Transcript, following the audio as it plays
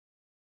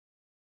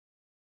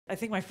I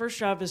think my first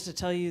job is to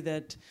tell you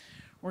that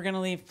we're going to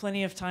leave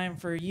plenty of time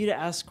for you to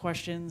ask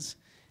questions.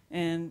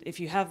 And if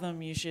you have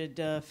them, you should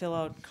fill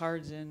out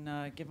cards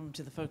and give them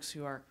to the folks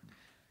who are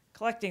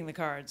collecting the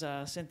cards.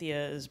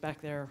 Cynthia is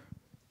back there.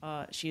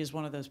 She is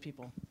one of those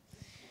people.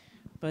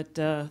 But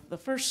the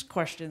first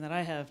question that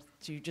I have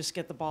to just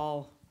get the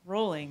ball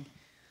rolling,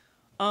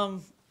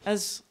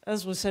 as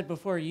was said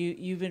before,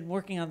 you've been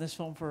working on this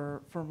film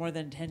for more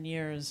than 10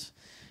 years,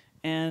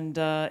 and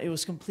it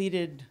was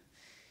completed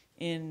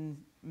in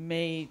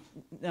May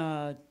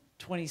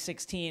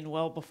 2016,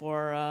 well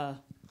before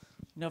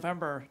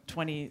November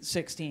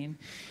 2016.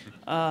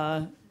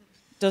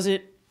 Does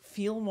it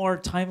feel more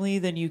timely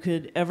than you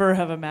could ever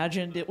have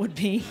imagined it would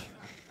be?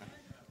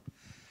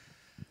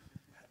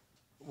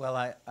 Well,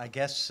 I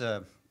guess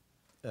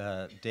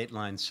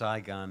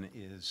Dateline-Saigon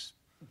is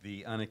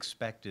the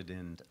unexpected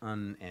and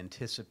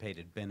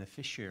unanticipated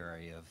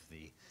beneficiary of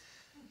the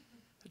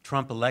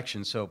Trump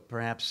election, so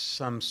perhaps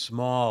some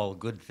small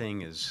good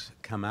thing has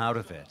come out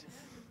of it.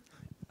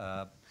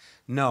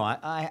 No,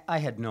 I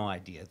had no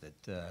idea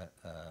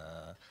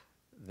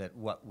that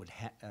what would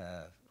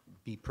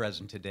be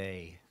present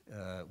today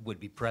would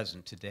be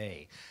present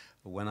today.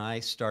 When I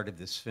started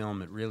this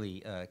film, it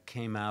really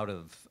came out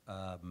of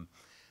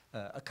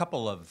a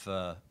couple of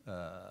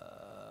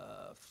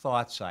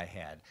thoughts I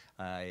had.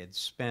 I had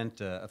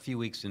spent a few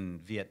weeks in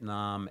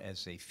Vietnam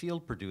as a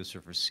field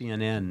producer for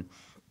CNN,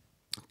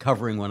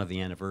 covering one of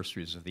the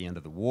anniversaries of the end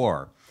of the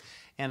war.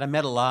 And I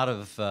met a lot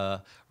of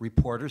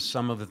reporters.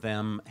 Some of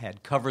them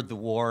had covered the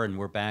war and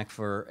were back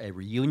for a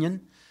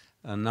reunion.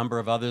 A number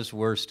of others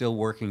were still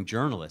working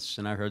journalists,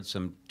 and I heard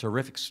some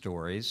terrific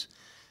stories,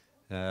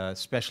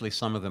 especially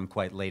some of them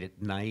quite late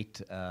at night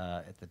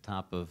at the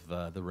top of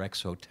the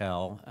Rex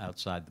Hotel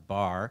outside the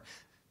bar,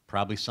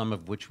 probably some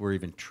of which were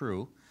even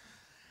true.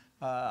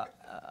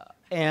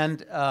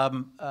 And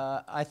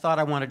I thought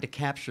I wanted to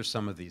capture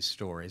some of these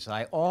stories.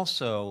 I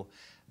also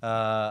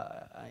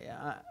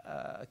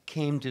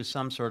came to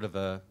some sort of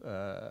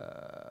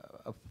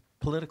a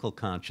political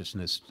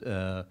consciousness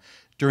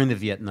during the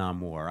Vietnam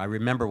War. I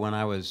remember when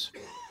I was,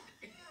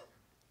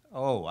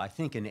 I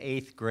think in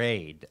 8th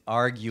grade,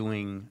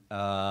 arguing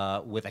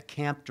with a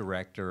camp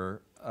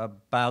director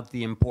about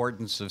the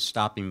importance of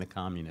stopping the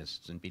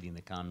communists and beating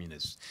the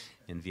communists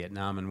in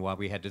Vietnam, and why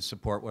we had to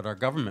support what our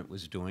government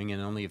was doing.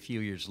 And only a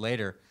few years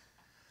later,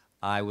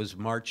 I was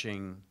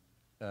marching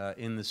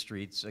in the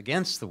streets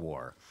against the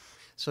war.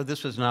 So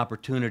this was an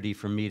opportunity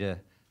for me to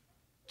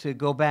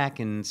go back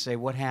and say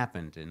what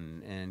happened,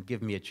 and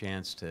give me a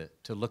chance to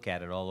look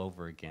at it all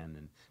over again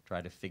and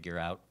try to figure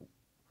out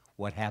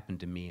what happened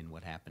to me and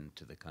what happened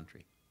to the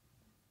country.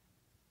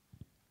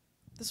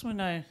 This one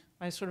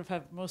I sort of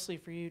have mostly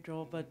for you,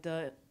 Joel, but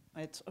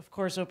it's of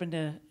course open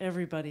to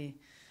everybody.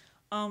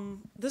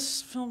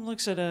 This film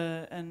looks at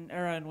an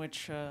era in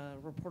which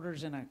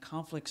reporters in a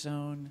conflict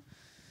zone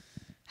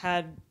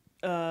had,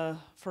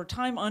 for a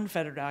time,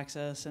 unfettered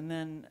access, and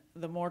then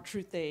the more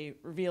truth they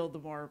revealed, the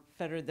more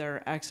fettered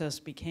their access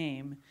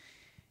became.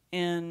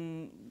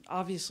 And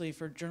obviously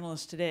for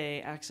journalists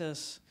today,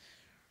 access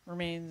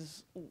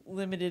remains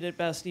limited at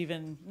best,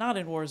 even not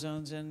in war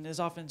zones, and is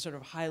often sort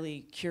of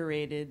highly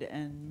curated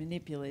and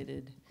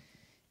manipulated.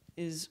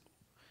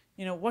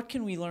 What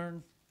can we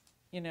learn,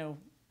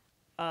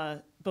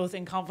 both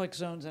in conflict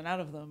zones and out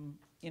of them?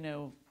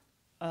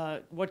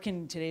 What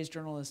can today's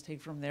journalists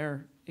take from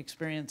their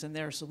experience and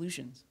their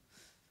solutions?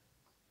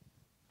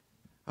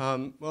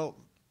 Well,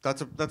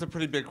 that's a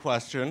pretty big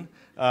question.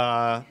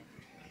 So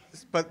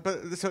let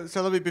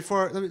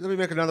me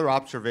make another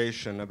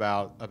observation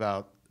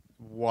about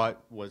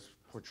what was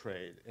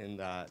portrayed in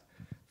that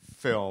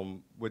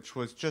film, which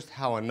was just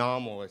how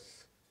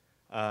anomalous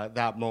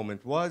that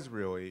moment was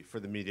really for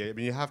the media. I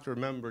mean, you have to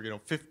remember,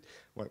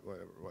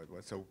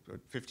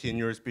 15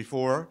 years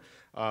before,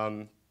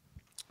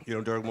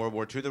 during World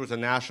War II, there was a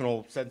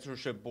national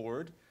censorship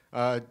board.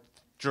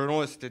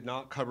 Journalists did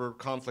not cover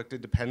conflict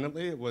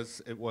independently. It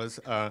was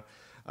a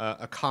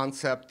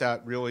concept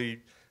that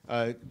really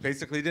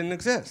basically didn't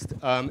exist.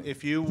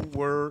 If you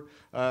were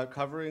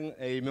covering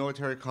a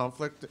military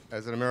conflict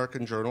as an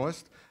American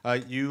journalist,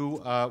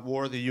 you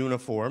wore the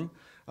uniform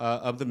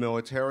of the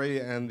military,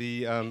 and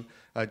the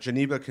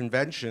Geneva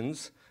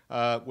Conventions,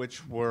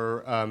 which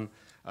were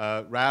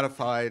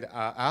ratified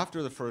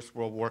after the First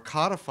World War,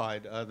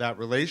 codified that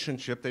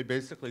relationship. They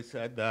basically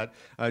said that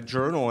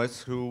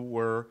journalists who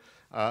were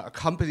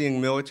accompanying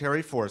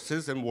military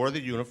forces and wore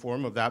the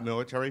uniform of that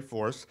military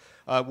force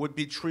would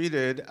be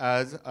treated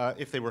as,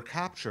 if they were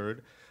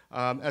captured,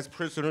 as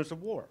prisoners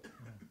of war.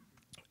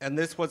 And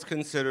this was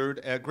considered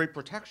a great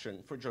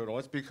protection for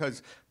journalists,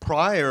 because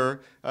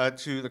prior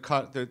to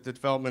the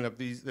development of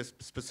this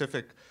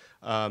specific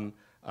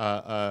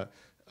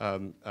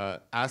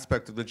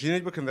aspect of the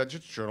Geneva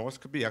Convention, journalists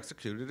could be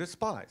executed as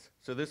spies.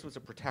 So this was a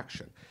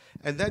protection.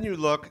 And then you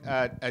look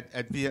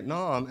at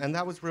Vietnam, and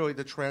that was really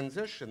the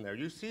transition there.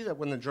 You see that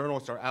when the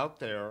journalists are out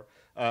there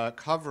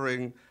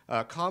covering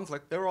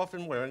conflict, they're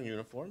often wearing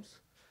uniforms.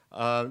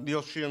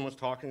 Neil Sheehan was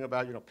talking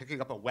about,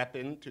 picking up a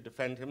weapon to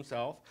defend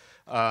himself.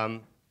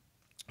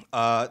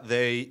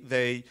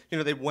 they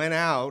went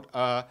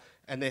out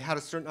and they had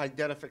a certain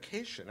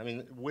identification. I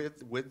mean,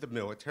 with the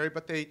military,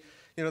 but the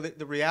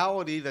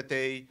reality that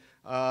they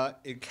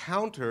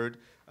encountered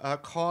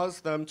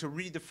caused them to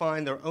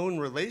redefine their own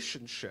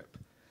relationship.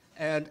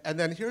 And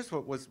then here's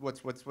what's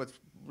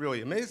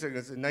really amazing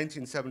is in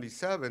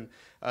 1977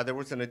 there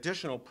was an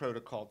additional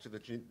protocol to the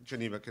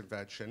Geneva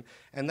Convention,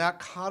 and that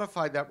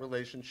codified that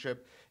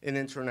relationship in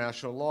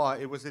international law.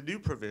 It was a new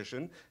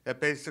provision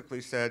that basically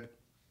said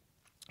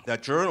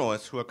that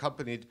journalists who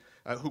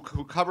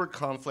who covered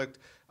conflict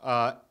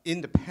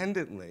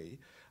independently,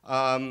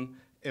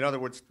 in other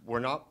words, were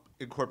not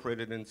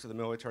incorporated into the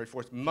military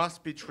force,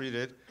 must be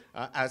treated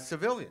as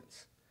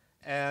civilians.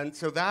 And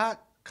so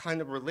that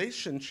kind of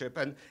relationship,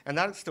 and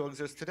that still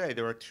exists today.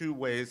 There are two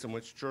ways in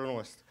which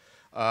journalists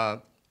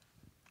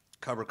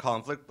cover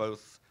conflict,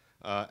 both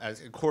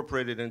as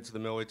incorporated into the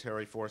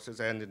military forces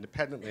and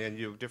independently, and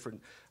you have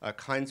different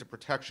kinds of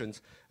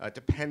protections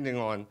depending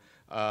on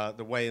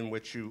the way in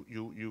which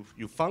you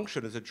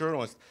function as a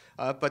journalist.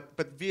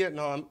 But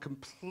Vietnam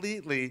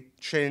completely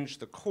changed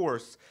the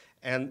course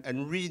and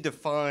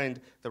redefined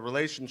the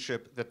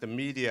relationship that the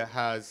media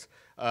has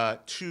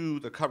to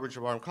the coverage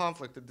of armed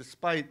conflict. And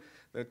despite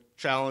the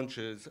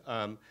challenges,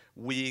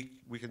 we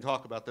can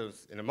talk about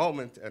those in a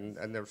moment,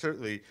 and they're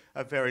certainly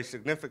very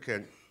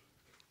significant.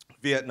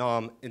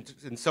 Vietnam,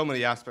 in so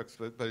many aspects,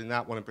 but in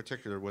that one in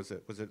particular, was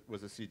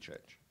a sea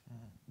change.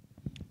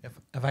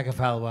 If I could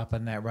follow up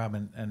on that,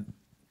 Robin, and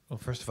well,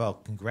 first of all,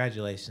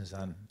 congratulations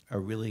on a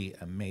really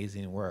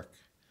amazing work,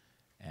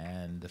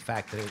 and the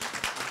fact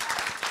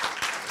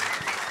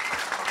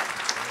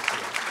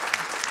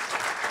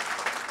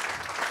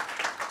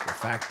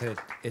that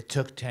it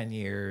took 10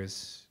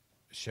 years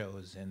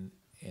shows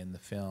in the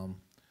film.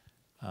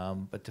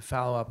 But to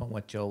follow up on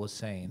what Joel was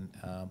saying,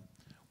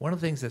 one of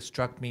the things that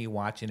struck me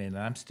watching it, and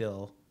I'm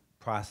still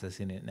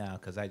processing it now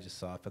because I just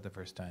saw it for the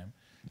first time,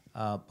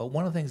 but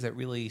one of the things that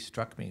really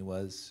struck me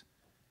was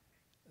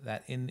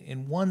that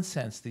in one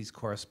sense, these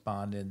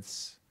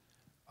correspondents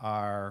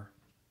are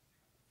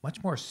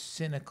much more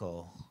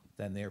cynical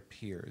than their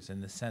peers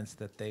in the sense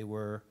that they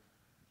were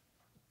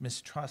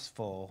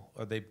mistrustful,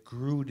 or they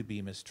grew to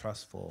be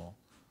mistrustful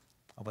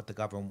of what the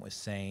government was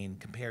saying.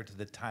 Compared to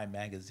the Time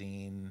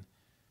magazine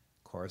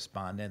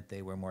correspondent,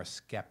 they were more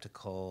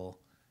skeptical.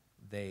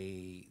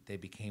 They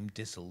became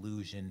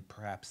disillusioned,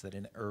 perhaps at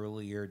an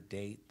earlier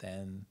date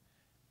than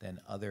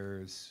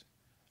others.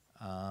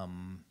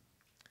 And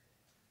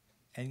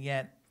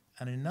yet,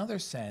 in another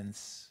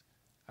sense,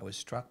 I was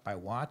struck by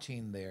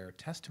watching their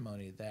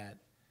testimony that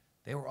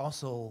they were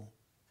also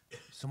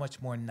so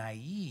much more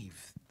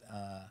naive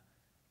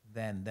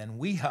than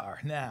we are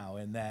now,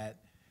 in that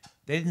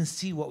they didn't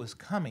see what was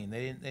coming.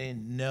 They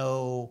didn't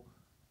know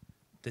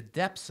the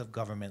depths of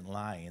government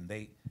lying.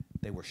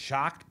 They were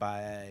shocked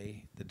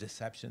by the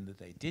deception that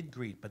they did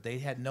greet, but they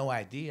had no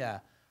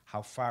idea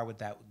how far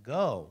that would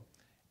go,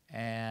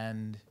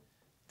 and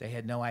they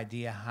had no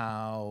idea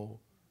how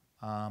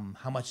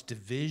much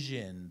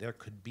division there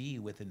could be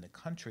within the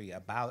country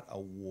about a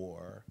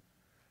war,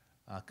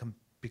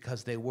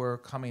 because they were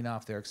coming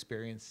off their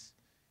experience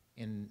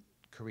in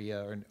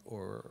Korea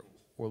or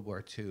World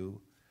War II,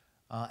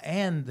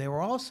 and they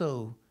were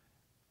also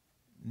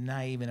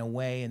naive in a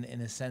way, in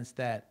a sense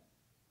that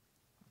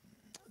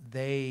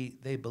they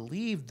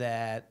believed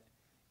that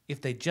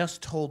if they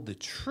just told the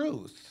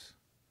truth,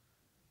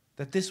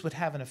 that this would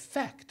have an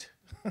effect,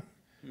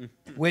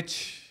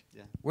 which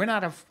we're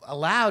not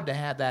allowed to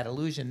have that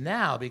illusion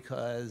now,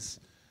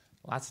 because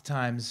lots of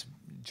times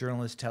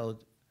journalists tell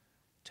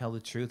the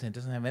truth and it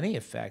doesn't have any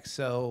effect.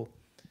 So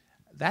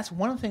that's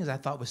one of the things I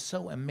thought was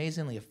so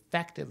amazingly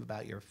effective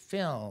about your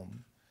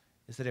film,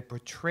 is that it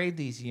portrayed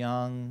these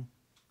young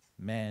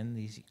men,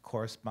 these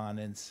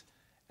correspondents,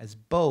 as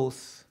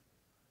both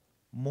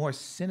more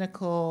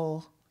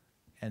cynical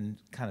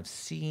and kind of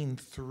seeing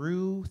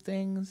through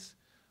things,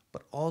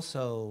 but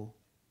also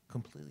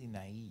completely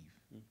naive.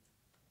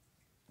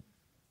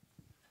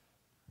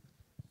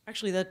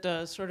 Actually,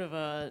 that sort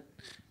of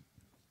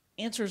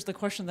answers the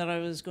question that I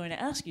was going to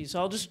ask you, so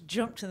I'll just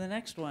jump to the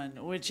next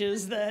one, which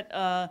is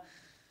that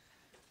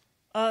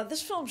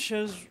this film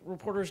shows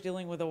reporters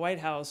dealing with a White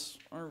House,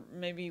 or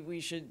maybe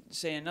we should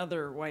say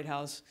another White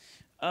House,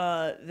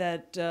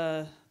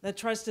 that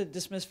tries to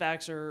dismiss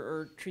facts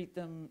or treats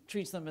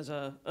them as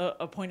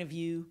a point of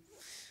view.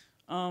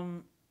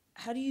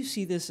 How do you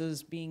see this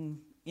as being,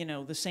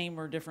 the same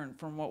or different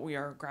from what we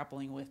are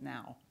grappling with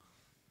now?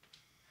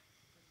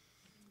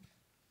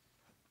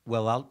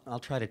 Well, I'll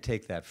try to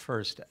take that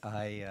first.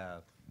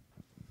 I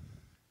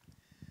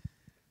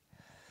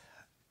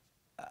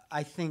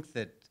think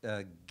that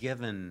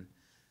given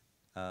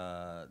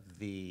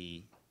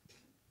the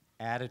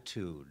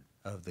attitude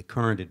of the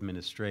current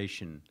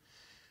administration,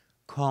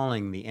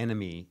 calling the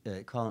enemy,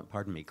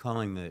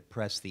 calling the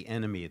press the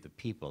enemy of the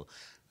people,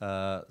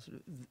 the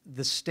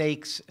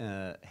stakes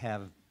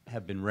have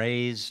been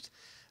raised.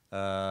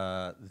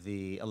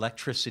 The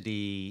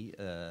electricity,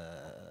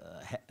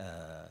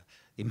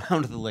 the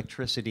amount of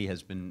electricity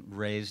has been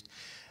raised,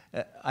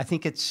 I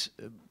think it's,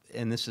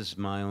 and this is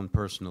my own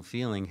personal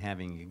feeling,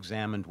 having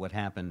examined what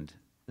happened,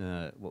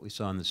 what we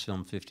saw in this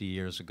film 50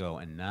 years ago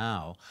and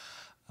now,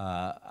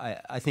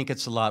 I think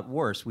it's a lot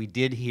worse. We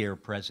did hear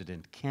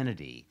President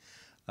Kennedy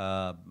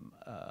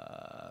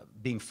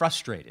being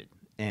frustrated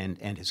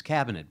and his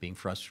cabinet being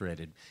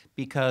frustrated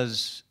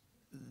because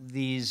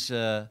these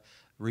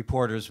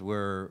reporters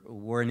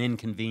were an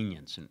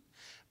inconvenience.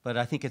 But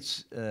I think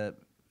it's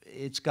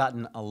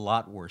gotten a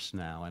lot worse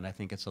now, and I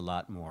think it's a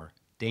lot more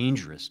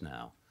dangerous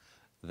now,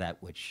 that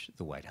which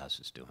the White House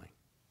is doing.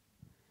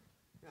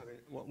 Yeah, I mean,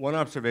 one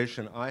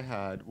observation I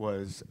had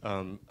was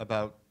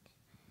about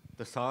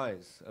the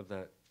size of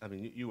that. I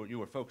mean, you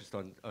were focused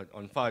on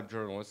 5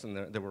 journalists, and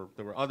there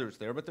were others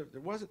there, but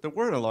there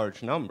weren't a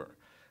large number.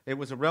 It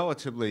was a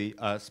relatively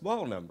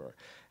small number,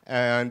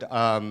 and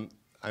I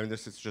mean,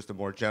 this is just a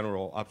more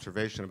general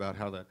observation about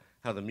how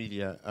the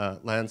media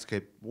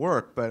landscape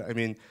worked. But I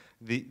mean,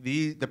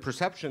 the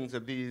perceptions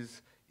of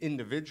these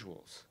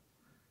individuals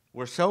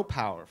were so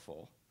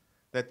powerful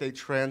that they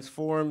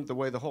transformed the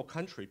way the whole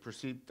country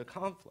perceived the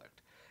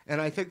conflict.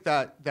 And I think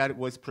that it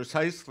was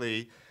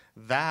precisely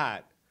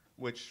that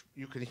which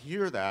you can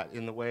hear that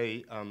in the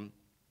way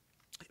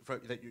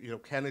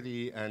that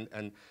Kennedy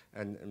and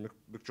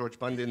George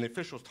Bundy and the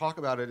officials talk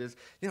about it is,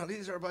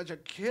 these are a bunch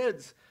of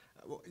kids.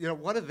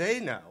 What do they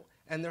know?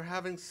 And they're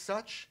having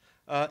such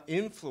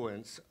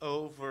influence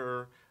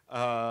over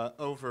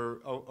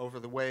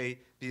the way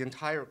the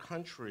entire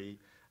country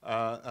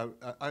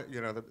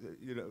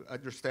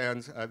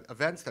understands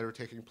events that are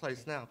taking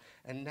place now.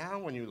 And now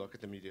when you look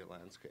at the media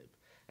landscape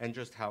and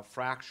just how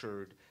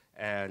fractured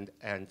and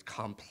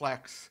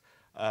complex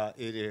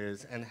it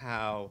is, and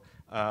how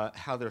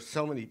there's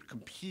so many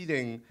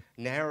competing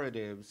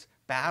narratives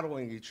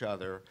battling each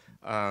other,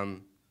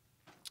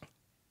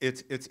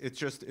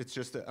 it's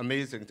just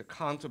amazing to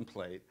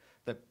contemplate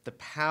the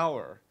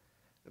power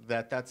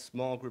that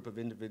small group of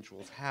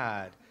individuals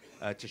had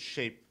to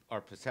shape our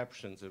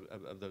perceptions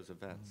of those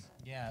events.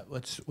 Yeah,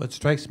 what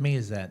strikes me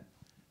is that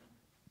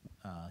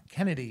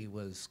Kennedy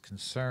was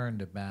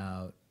concerned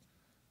about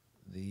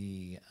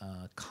the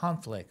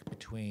conflict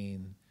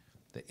between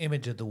the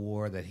image of the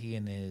war that he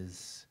and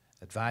his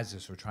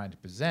advisors were trying to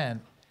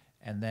present,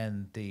 and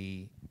then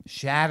the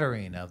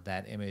shattering of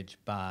that image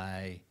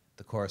by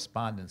the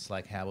correspondents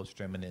like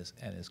Halberstram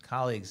and his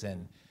colleagues,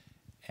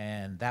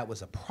 and that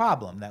was a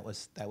problem. That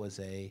was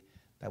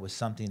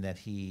something that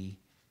he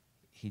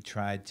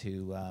tried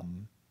to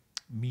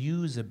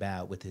muse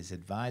about with his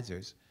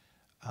advisors.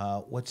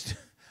 What's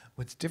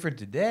different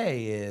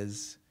today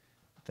is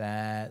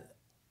that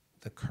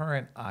the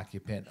current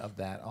occupant of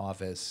that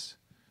office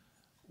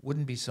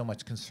wouldn't be so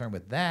much concerned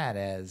with that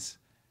as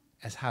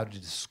how to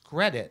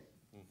discredit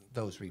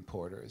those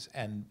reporters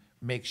and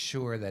make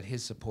sure that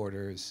his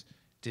supporters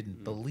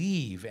didn't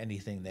believe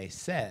anything they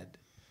said.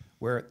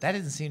 Where that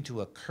didn't seem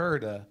to occur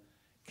to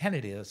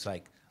Kennedy. It's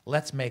like,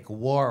 let's make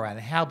war on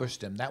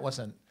Halberstam. That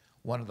wasn't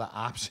one of the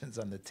options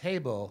on the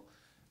table,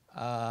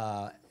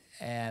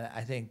 and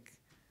I think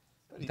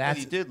But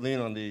he did lean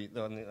on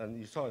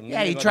you saw him.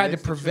 Yeah, he tried to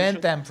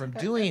prevent them from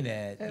doing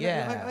it.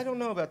 Yeah, I don't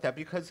know about that,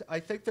 because I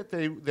think that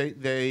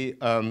they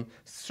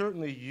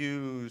certainly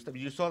used. I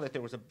mean, you saw that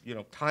there was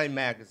Time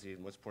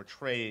magazine was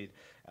portrayed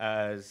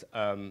as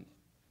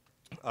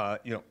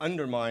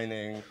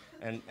undermining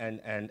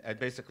and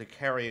basically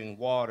carrying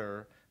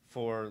water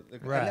for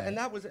right. And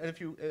that was, and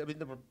if you, I mean,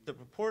 the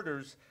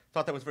reporters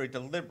thought that was very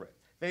deliberate.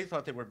 They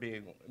thought they were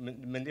being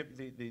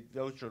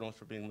those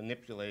journalists were being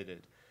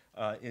manipulated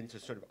into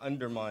sort of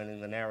undermining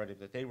the narrative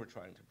that they were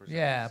trying to present.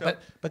 Yeah, so,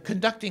 but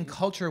conducting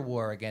culture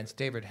war against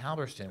David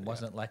Halberstam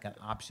wasn't like an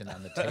option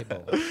on the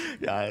table.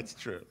 Yeah, that's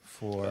true.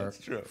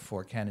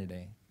 For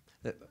Kennedy.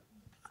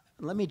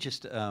 Let me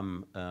just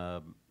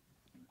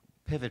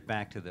pivot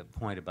back to the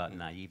point about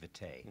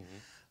naivete.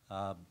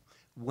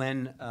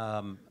 When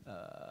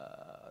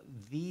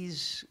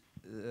these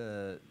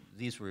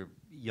were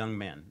young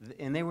men,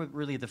 and they were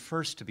really the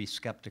first to be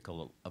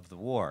skeptical of the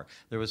war.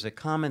 There was a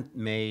comment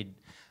made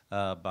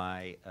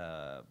by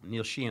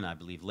Neil Sheehan, I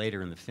believe,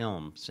 later in the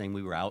film, saying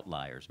we were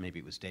outliers. Maybe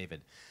it was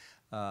David.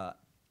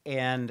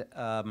 And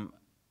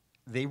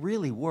they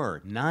really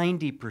were.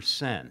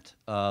 90%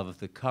 of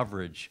the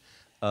coverage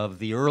of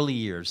the early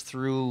years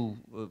through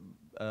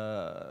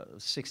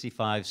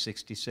 65,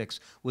 66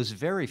 was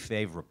very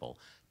favorable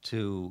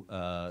to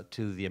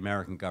the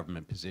American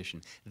government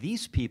position.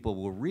 These people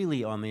were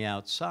really on the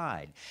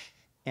outside.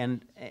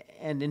 And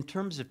in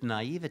terms of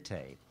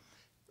naivete,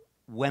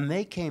 when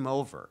they came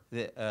over,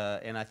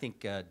 and I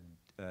think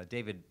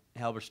David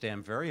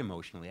Halberstam very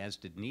emotionally, as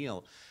did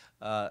Neil,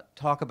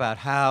 talk about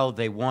how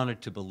they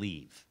wanted to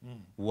believe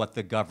what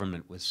the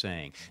government was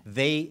saying.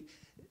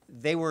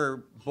 They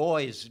were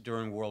boys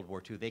during World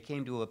War II. They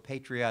came to a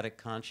patriotic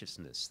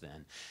consciousness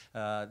then.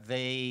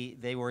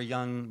 They were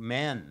young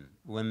men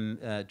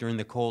during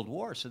the Cold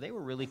War, so they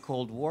were really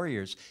Cold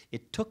Warriors.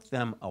 It took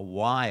them a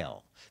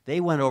while.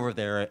 They went over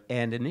there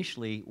and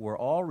initially were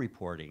all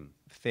reporting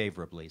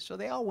favorably. So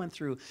they all went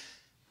through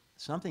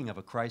something of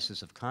a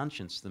crisis of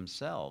conscience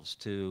themselves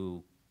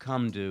to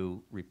come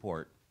to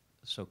report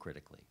so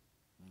critically.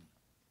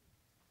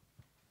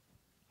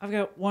 I've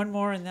got one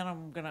more, and then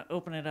I'm going to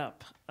open it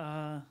up.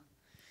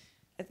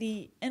 At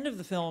the end of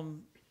the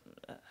film,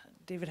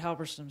 David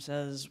Halberstam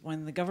says,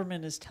 when the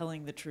government is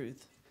telling the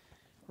truth,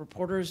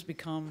 reporters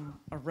become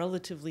a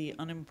relatively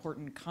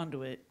unimportant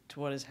conduit to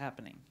what is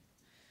happening.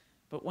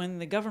 But when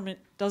the government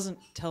doesn't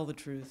tell the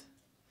truth,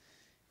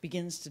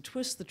 begins to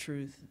twist the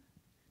truth,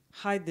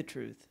 hide the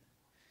truth,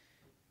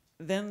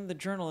 then the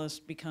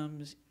journalist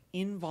becomes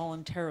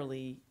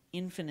involuntarily,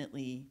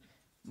 infinitely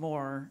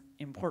more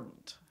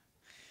important.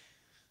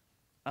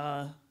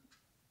 How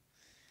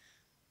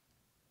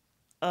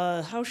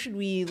should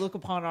we look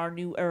upon our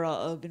new era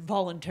of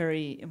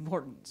involuntary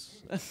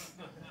importance?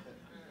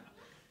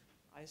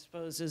 I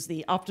suppose is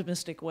the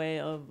optimistic way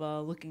of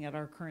looking at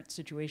our current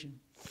situation.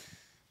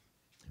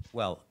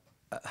 Well,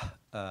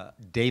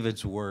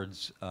 David's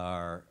words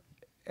are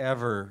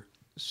ever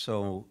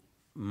so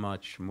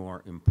much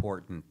more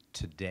important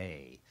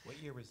today. What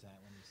year was that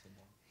when you said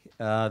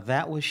that?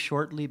 That was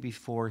shortly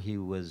before he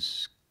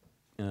was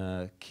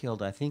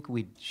killed. I think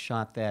we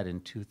shot that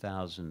in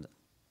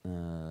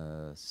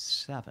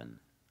 2007.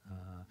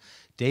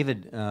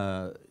 David,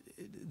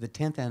 the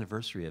 10th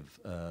anniversary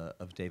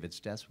of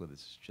David's death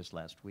was just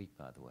last week,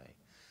 by the way.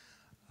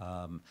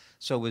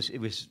 So it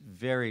was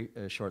very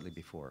shortly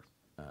before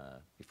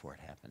it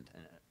happened.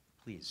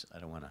 Please, I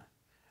don't want to.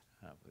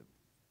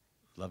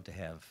 Love to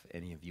have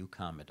any of you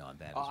comment on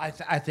that. Oh, as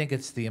well. I think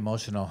it's the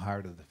emotional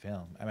heart of the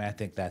film. I mean, I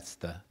think that's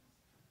the,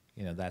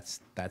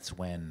 that's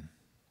when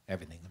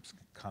everything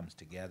comes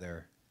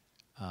together,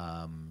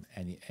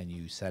 and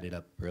you set it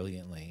up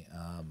brilliantly,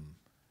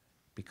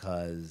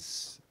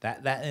 because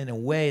that in a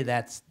way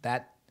that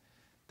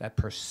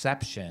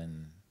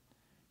perception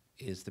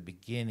is the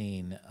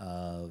beginning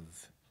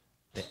of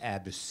the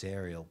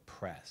adversarial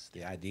press,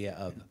 the idea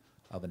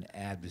of an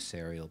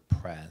adversarial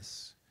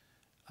press.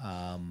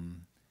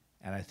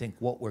 And I think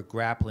what we're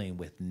grappling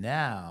with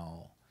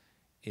now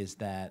is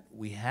that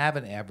we have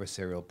an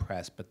adversarial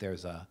press, but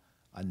there's a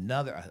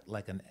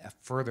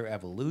further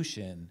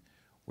evolution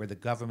where the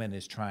government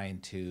is trying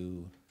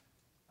to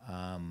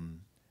not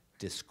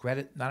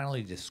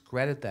only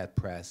discredit that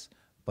press,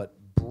 but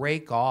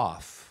break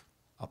off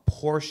a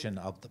portion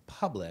of the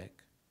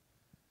public,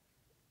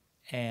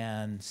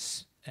 and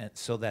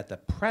so that the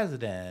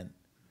president,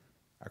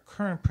 our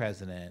current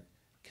president,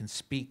 can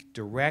speak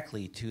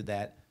directly to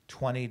that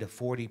 20 to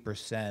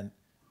 40%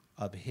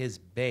 of his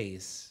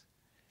base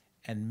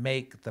and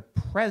make the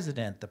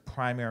president the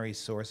primary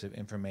source of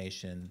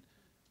information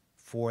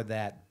for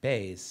that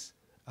base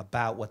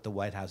about what the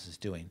White House is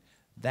doing.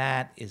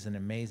 That is an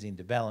amazing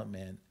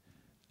development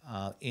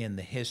in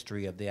the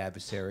history of the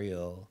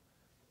adversarial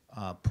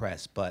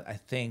press. But I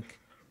think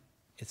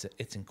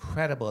it's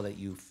incredible that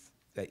you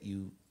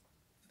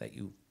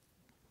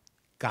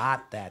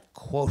got that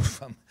quote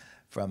from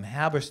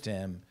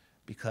Halberstam,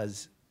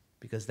 because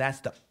that's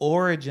the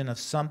origin of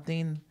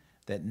something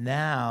that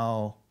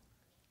now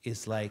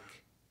is like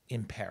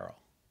in peril.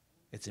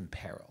 It's in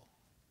peril.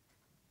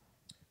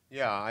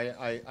 Yeah,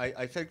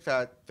 I think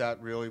that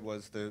really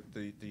was the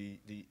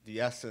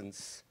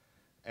essence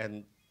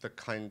and the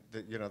kind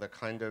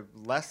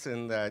of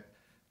lesson that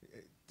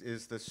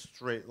is the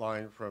straight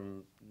line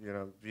from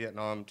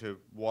Vietnam to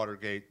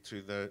Watergate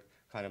to the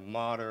kind of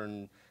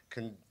modern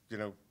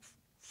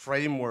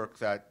framework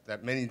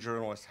that many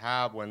journalists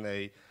have when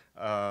they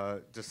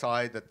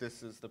decide that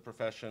this is the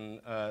profession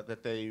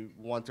that they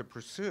want to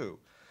pursue.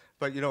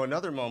 But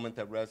another moment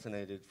that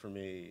resonated for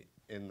me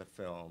in the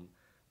film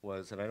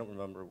was, and I don't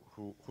remember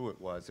who it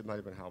was, it might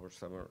have been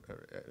Halberstam, or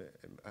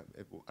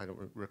I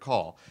don't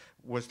recall,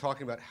 was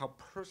talking about how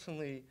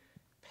personally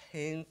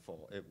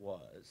painful it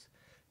was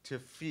to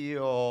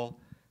feel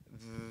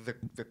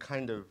the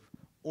kind of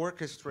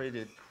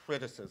orchestrated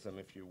criticism,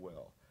 if you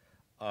will,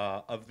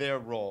 of their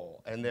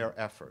role and their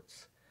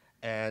efforts,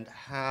 and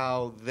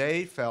how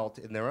they felt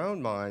in their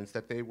own minds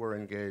that they were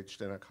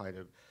engaged in a kind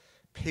of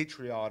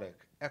patriotic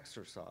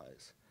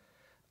exercise,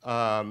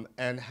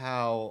 and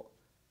how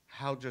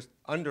just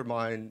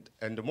undermined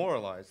and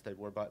demoralized they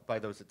were by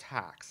those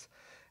attacks.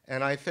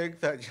 And I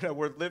think that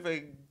we're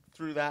living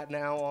through that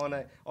now on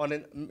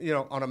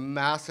a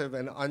massive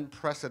and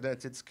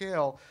unprecedented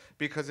scale,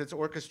 because it's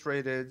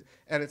orchestrated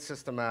and it's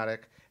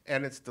systematic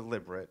and it's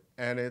deliberate,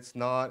 and it's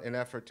not an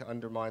effort to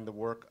undermine the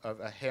work of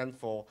a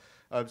handful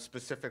of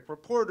specific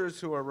reporters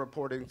who are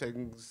reporting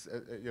things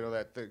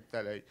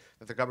that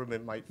the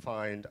government might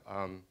find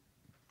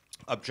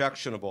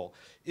objectionable.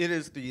 It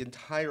is the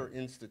entire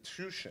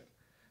institution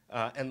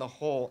and the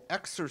whole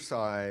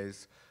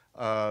exercise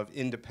of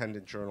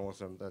independent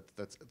journalism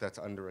that's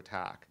under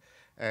attack.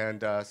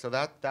 And so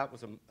that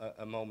was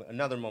a moment,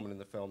 another moment in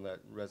the film that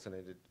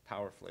resonated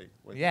powerfully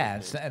with me.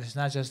 It's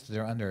not just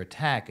they're under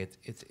attack.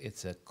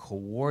 It's a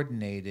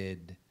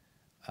coordinated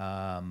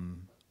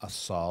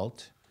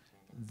assault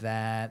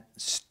that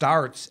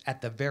starts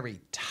at the very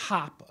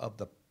top of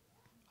the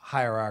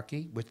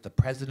hierarchy, with the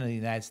President of the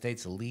United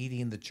States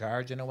leading the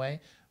charge in a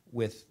way,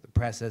 with the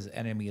press as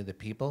enemy of the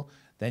people.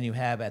 Then you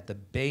have at the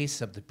base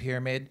of the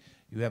pyramid,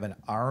 you have an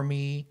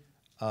army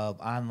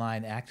of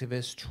online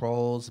activists,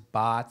 trolls,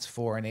 bots,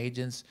 foreign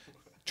agents,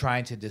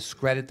 trying to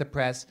discredit the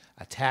press,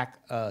 attack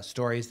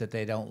stories that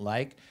they don't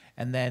like.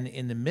 And then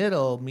in the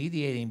middle,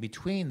 mediating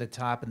between the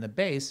top and the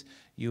base,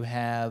 you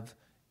have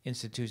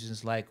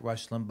institutions like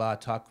Rush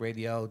Limbaugh, Talk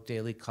Radio,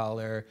 Daily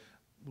Caller,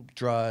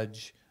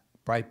 Drudge,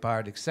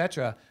 Breitbart,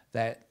 etc.,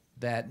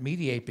 that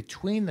mediate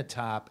between the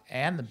top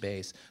and the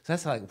base. So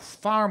that's like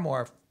far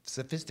more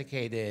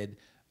sophisticated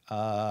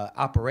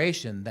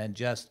operation than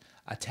just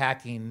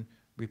attacking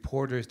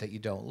reporters that you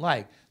don't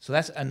like. So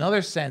that's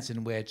another sense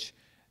in which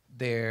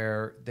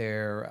their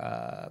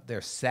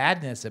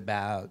sadness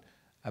about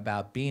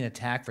being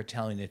attacked for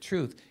telling the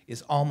truth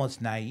is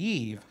almost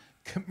naive,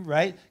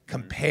 right,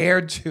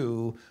 compared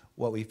to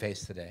what we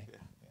face today. Yeah.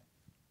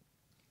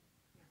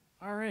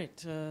 All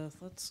right,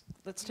 let's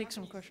take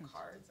some questions.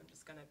 Cards. I'm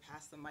just going to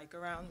pass the mic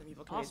around and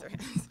people can Awesome. raise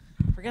their hands.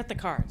 Forget the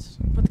cards.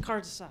 Put the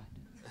cards aside.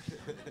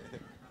 Do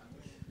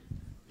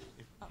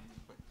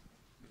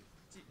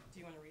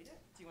you want to read it?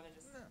 Do you want to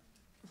just? No.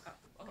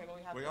 Oh, okay, well,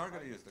 we have. We are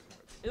going to use the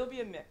cards. It'll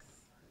be a mix.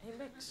 Hey,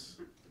 mix.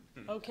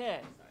 Okay.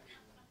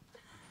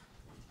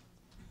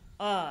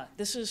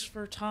 This is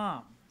for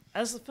Tom.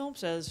 As the film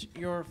says,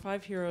 your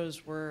 5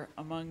 heroes were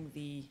among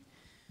the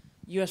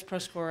U.S.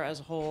 press corps as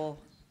a whole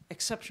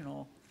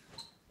exceptional.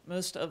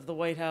 Most of the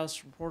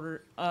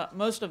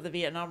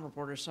Vietnam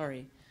reporters,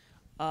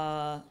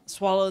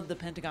 swallowed the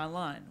Pentagon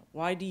line.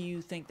 Why do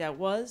you think that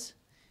was?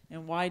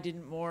 And why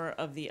didn't more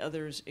of the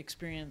others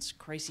experience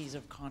crises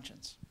of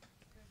conscience?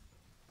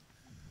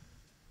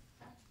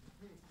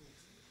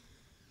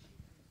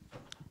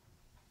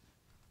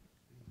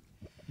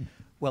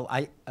 Well,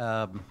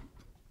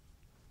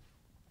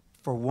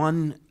 for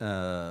one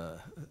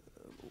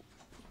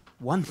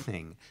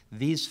thing,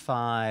 these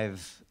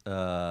 5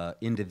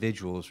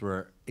 individuals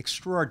were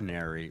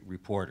extraordinary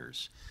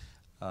reporters,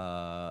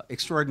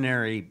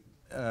 extraordinary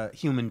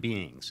human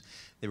beings.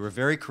 They were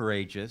very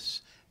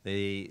courageous.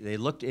 They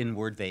looked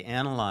inward. They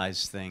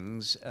analyzed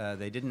things.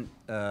 They didn't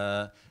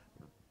They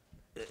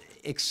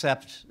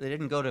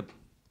didn't go to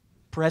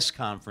press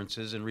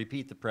conferences and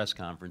repeat the press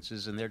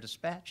conferences in their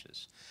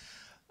dispatches.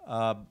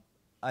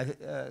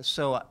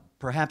 So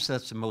perhaps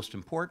that's the most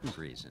important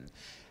reason.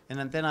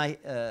 And then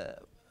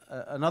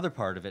another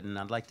part of it, and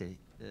I'd like to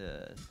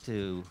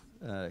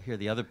hear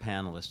the other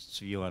panelists'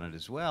 view on it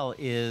as well,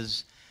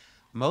 is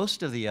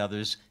most of the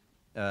others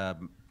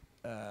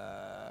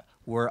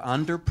were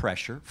under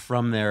pressure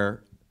from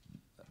their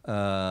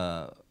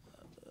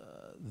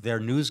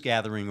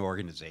news-gathering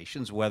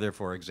organizations, whether,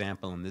 for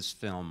example, in this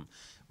film,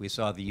 we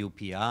saw the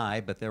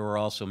UPI, but there were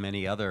also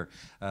many other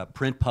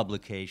print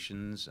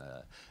publications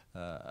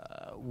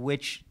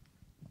which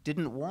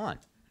didn't want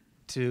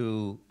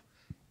to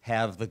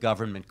have the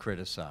government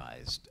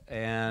criticized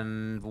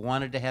and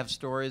wanted to have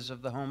stories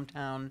of the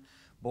hometown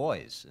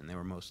boys, and they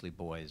were mostly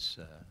boys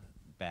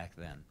back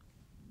then.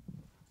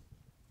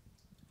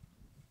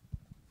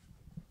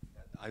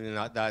 I mean,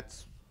 I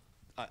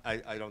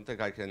don't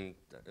think I can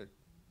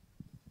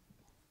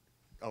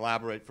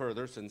elaborate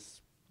further,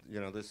 since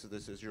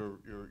this is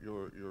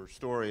your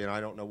story, and I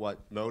don't know what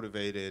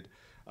motivated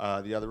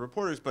the other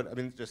reporters. But I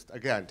mean, just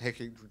again,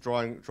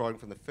 drawing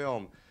from the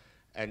film,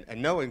 and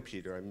knowing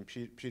Peter. I mean,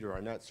 Peter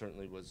Arnett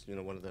certainly was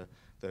one of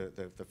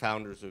the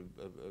founders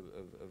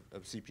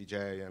of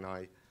CPJ, and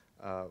I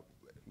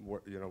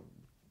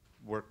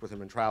worked with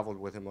him and traveled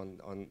with him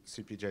on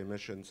CPJ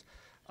missions.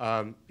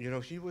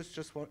 He was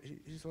just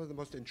he's one of the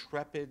most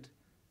intrepid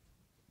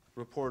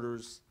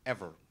reporters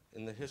ever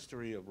in the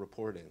history of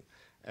reporting,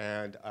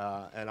 and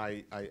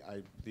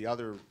the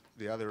other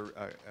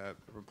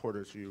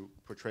reporters you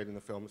portrayed in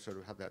the film sort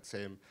of have that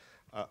same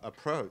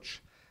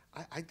approach.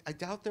 I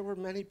doubt there were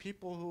many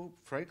people who,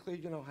 frankly,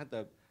 had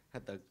the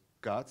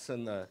guts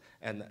and the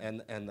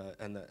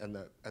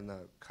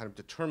kind of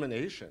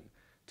determination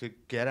to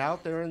get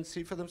out there and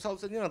see for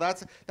themselves. And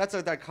that's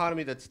a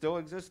dichotomy that still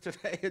exists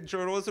today in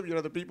journalism.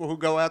 The people who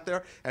go out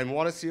there and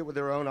want to see it with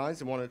their own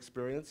eyes and want to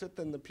experience it,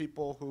 than the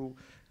people who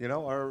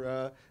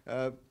are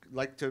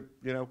like to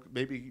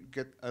maybe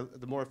get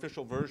the more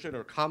official version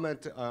or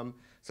comment.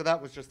 So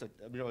that was just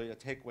really a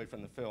takeaway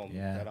from the film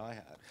that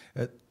I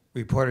had.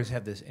 Reporters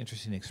have this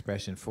interesting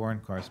expression, foreign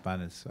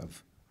correspondents,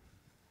 of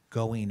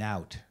going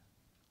out,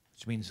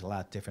 which means a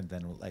lot different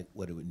than like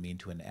what it would mean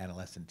to an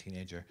adolescent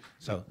teenager.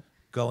 So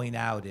going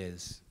out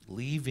is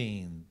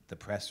leaving the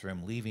press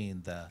room,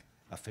 leaving the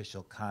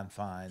official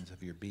confines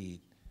of your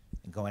beat,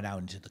 and going out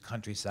into the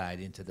countryside,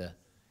 into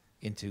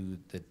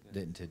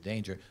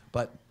danger.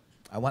 But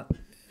I want,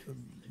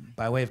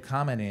 by way of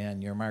commenting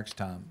on your remarks,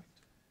 Tom,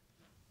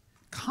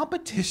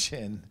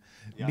 competition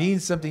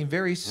means something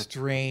very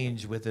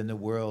strange within the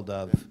world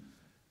of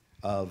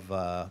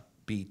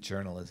beat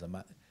journalism.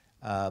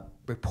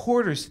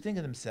 Reporters think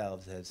of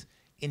themselves as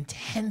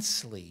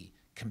intensely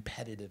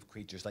competitive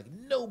creatures, like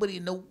nobody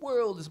in the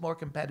world is more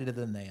competitive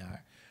than they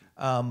are.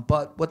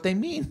 But what they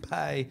mean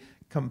by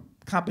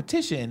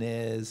competition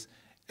is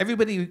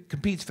everybody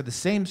competes for the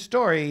same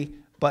story,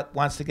 but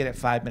wants to get it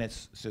 5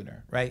 minutes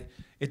sooner, right?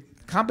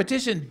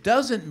 Competition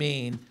doesn't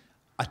mean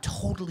a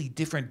totally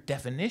different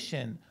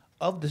definition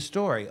of the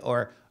story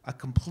or a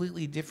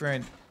completely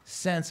different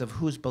sense of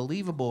who's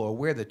believable or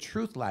where the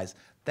truth lies.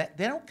 That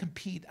they don't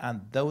compete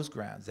on those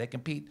grounds. They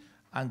compete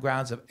on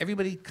grounds of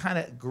everybody kind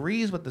of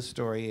agrees what the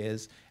story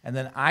is, and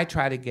then I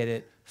try to get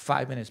it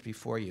 5 minutes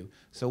before you.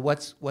 So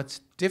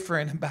what's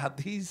different about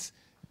these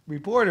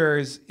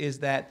reporters is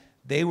that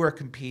they were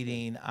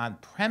competing on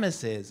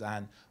premises,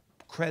 on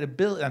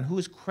credibility, on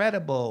who's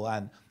credible,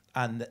 on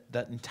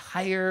the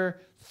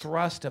entire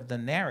thrust of the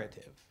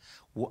narrative.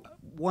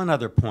 One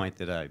other point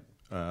that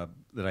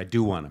I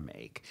do want to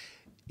make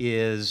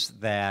is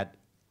that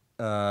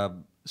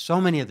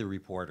so many of the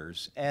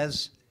reporters,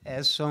 as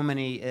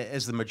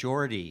the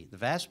majority, the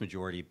vast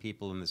majority of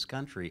people in this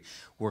country,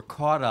 were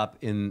caught up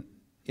in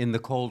the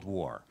Cold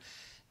War.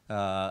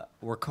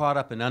 Were caught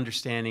up in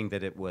understanding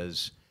that it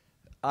was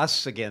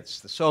us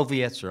against the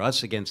Soviets or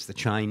us against the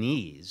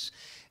Chinese,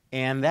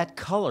 and that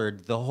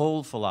colored the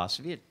whole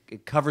philosophy.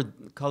 It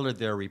colored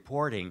their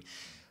reporting.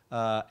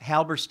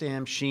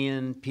 Halberstam,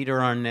 Sheehan,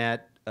 Peter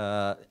Arnett,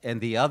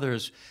 and the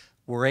others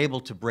were able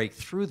to break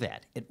through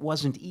that. It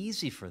wasn't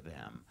easy for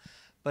them,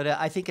 but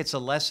I think it's a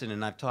lesson.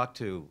 And I've talked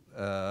to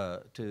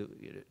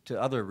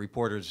other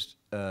reporters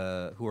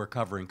who are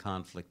covering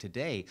conflict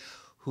today,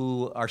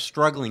 who are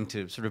struggling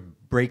to sort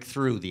of break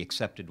through the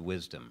accepted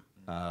wisdom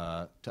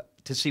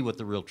to see what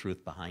the real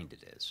truth behind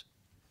it is.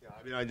 Yeah,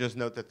 I mean, I just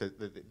note that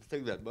the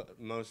thing that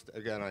most,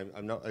 again,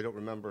 I don't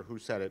remember who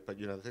said it, but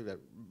the thing that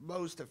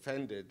most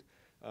offended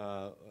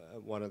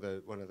one of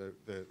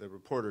the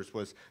reporters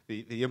was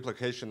the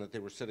implication that they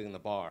were sitting in the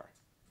bar.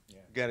 Yeah.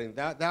 Getting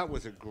that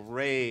was a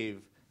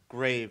grave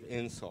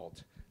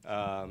insult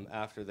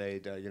after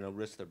they'd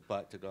risked their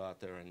butt to go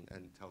out there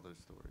and tell those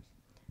stories.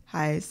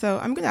 Hi, so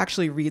I'm going to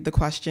actually read the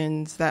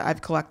questions that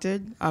I've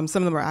collected. Some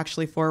of them are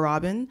actually for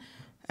Robin,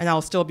 and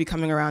I'll still be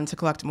coming around to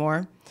collect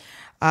more.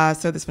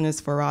 So this one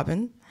is for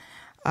Robin.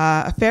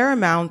 A fair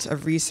amount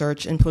of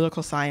research in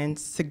political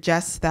science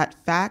suggests that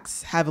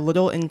facts have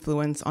little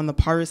influence on the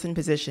partisan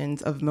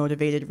positions of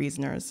motivated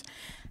reasoners.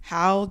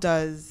 How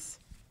does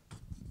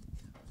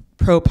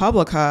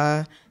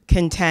ProPublica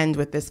contend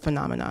with this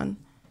phenomenon?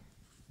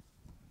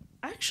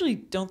 I actually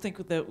don't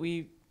think that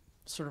we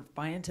sort of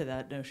buy into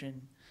that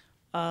notion.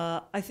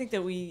 I think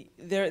that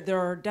there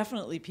are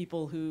definitely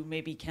people who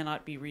maybe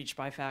cannot be reached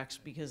by facts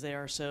because they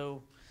are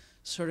so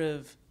sort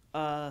of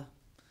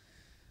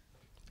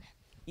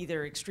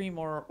either extreme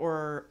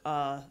or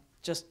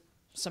just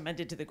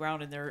cemented to the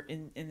ground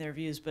in their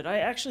views. But I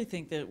actually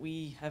think that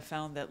we have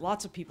found that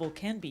lots of people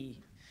can be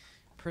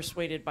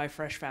persuaded by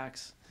fresh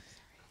facts.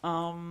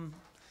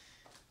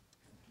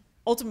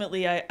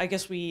 Ultimately, I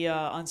guess we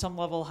on some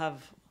level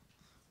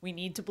we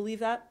need to believe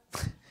that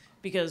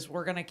because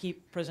we're going to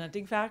keep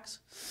presenting facts.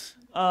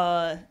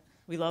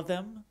 We love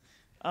them.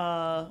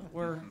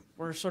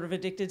 We're sort of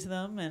addicted to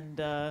them,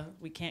 and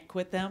we can't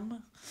quit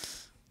them.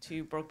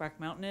 To Brokeback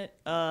Mountain it.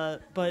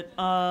 But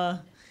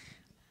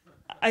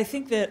I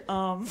think that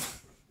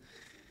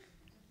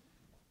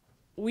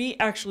we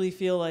actually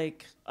feel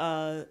like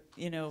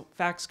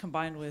facts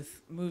combined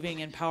with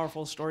moving and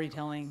powerful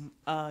storytelling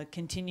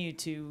continue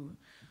to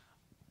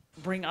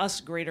bring us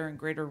greater and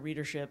greater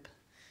readership.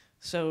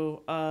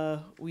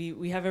 So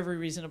we have every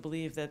reason to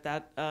believe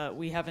that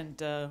we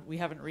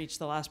haven't reached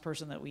the last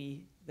person that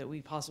we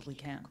possibly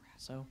can.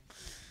 So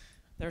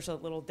there's a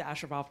little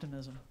dash of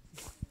optimism.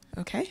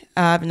 Okay,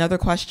 I have another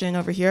question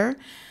over here.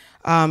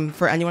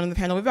 For anyone on the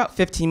panel, we have about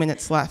 15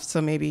 minutes left,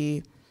 so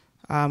maybe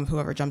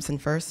whoever jumps in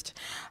first.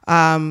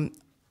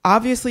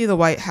 Obviously, the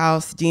White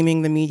House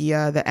deeming the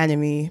media the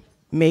enemy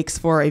makes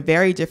for a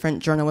very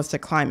different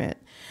journalistic climate.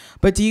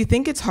 But do you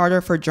think it's harder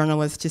for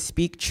journalists to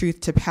speak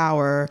truth to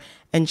power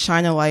and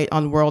shine a light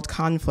on world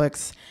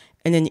conflicts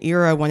in an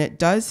era when it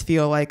does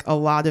feel like a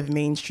lot of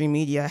mainstream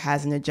media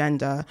has an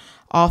agenda,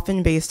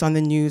 often based on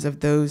the news of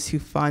those who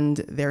fund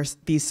their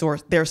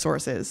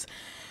sources?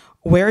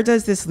 Where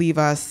does this leave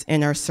us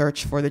in our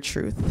search for the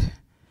truth?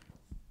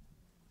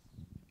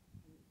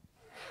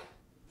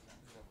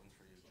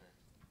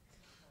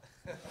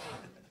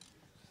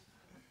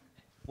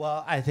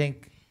 Well, I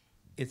think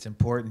it's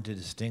important to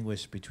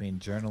distinguish between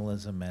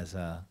journalism as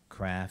a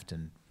craft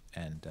and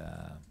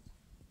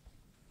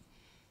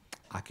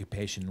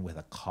occupation with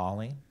a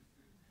calling,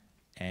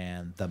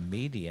 and the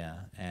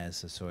media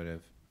as a sort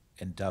of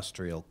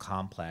industrial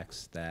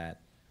complex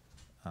that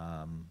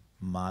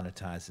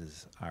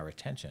monetizes our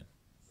attention.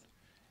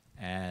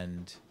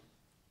 And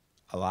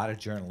a lot of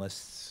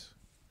journalists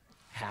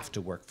have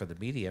to work for the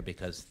media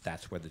because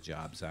that's where the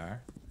jobs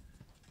are.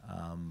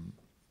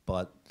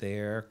 But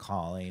their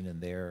calling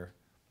and their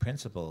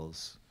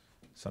principles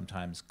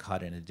sometimes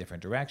cut in a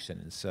different direction.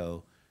 And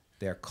so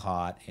they're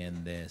caught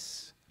in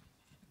this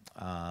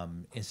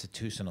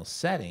institutional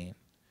setting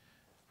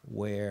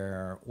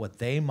where what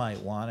they might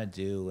want to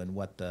do and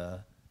what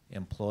the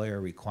employer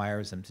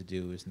requires them to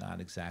do is not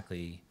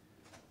exactly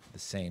the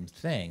same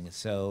thing.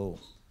 So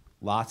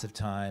lots of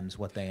times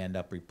what they end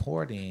up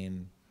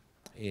reporting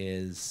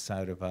is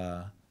sort of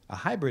a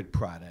hybrid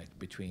product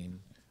between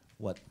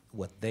what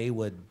they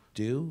would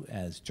do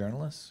as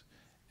journalists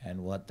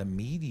and what the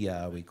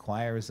media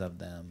requires of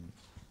them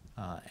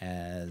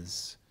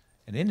as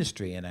an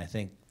industry. And I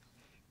think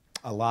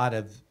a lot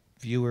of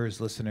viewers,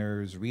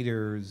 listeners,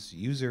 readers,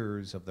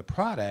 users of the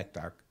product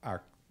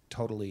are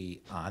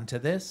totally onto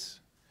this.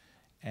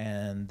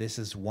 And this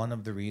is one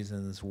of the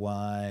reasons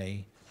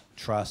why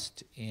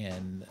trust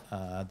in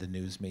the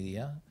news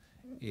media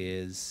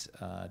is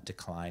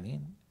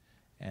declining.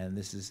 And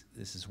this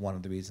is one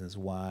of the reasons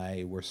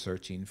why we're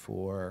searching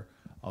for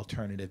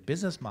alternative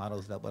business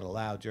models that would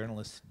allow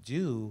journalists to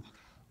do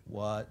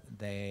what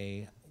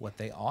they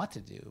ought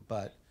to do.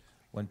 But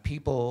when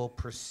people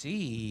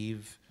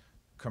perceive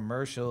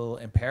commercial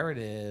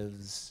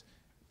imperatives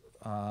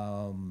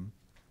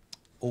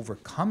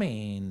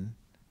overcoming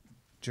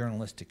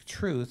journalistic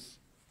truth,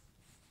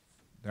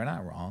 they're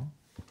not wrong.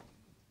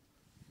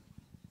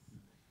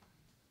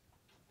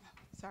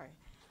 Sorry.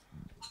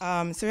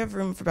 So we have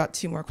room for about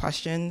 2 more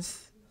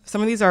questions.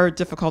 Some of these are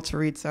difficult to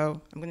read,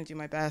 so I'm going to do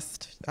my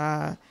best.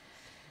 Okay,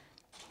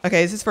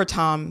 this is for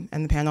Tom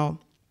and the panel.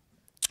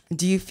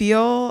 Do you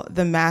feel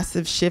the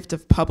massive shift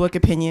of public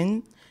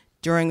opinion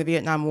during the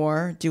Vietnam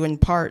War, due in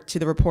part to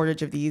the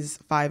reportage of these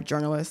 5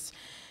 journalists,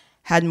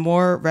 had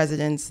more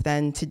resonance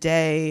than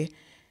today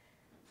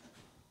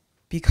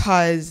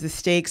because the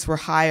stakes were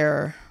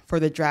higher for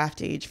the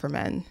draft age for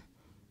men?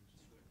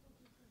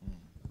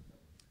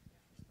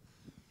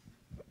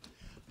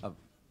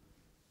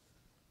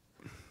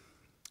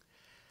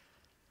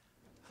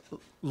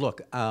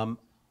 Look, I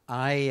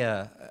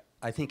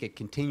think it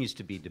continues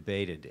to be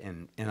debated,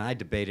 and I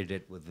debated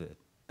it with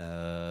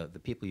the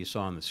people you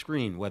saw on the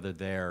screen, whether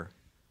they're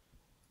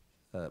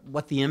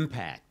what the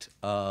impact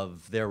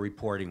of their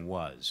reporting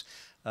was.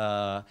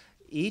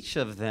 Each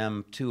of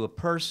them, to a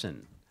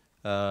person,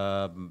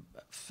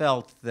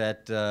 felt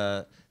that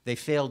they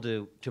failed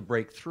to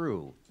break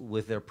through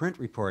with their print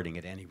reporting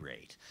at any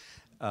rate.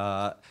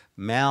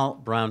 Mal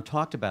Brown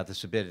talked about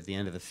this a bit at the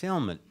end of the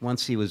film. And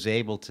once he was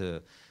able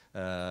to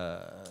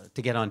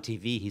get on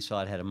TV, he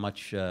saw it had a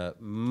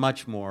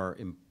much more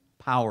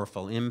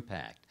powerful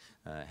impact.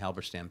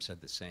 Halberstam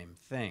said the same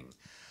thing.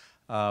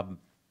 I'm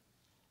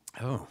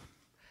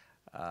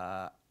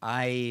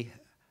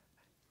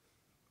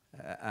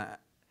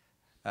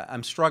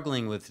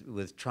struggling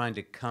with trying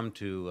to come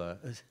to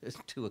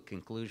to a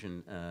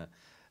conclusion,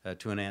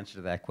 to an answer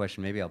to that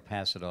question. Maybe I'll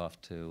pass it off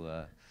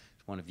to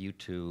one of you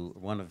two,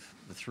 one of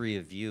the 3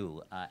 of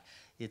you.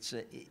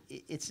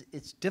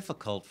 It's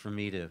difficult for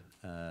me to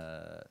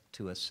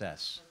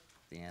assess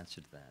the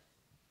answer to that.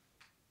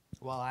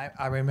 Well,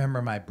 I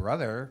remember my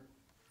brother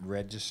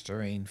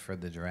registering for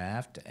the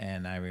draft,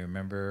 and I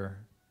remember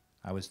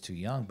I was too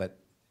young, but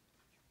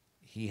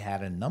he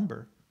had a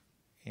number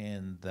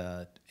in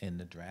the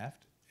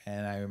draft,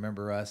 and I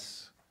remember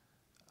us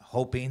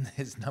hoping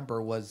his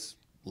number was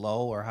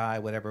low or high,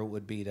 whatever it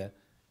would be, to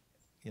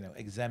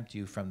exempt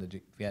you from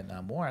the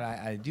Vietnam War. And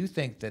I do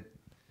think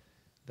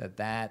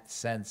that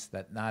sense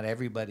that not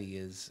everybody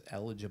is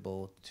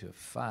eligible to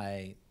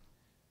fight,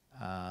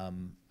 I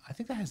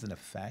think that has an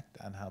effect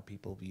on how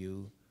people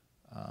view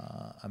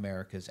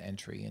America's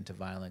entry into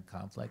violent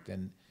conflict,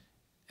 and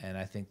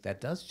I think that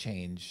does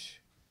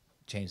change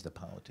the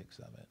politics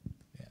of it.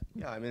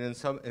 Yeah, I mean, in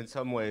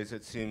some ways,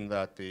 it seemed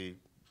that the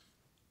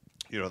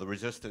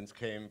resistance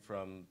came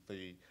from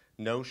the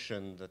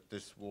notion that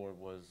this war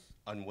was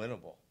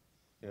unwinnable.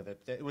 That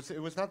it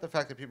was not the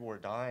fact that people were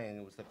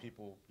dying; it was that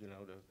people,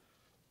 to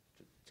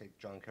take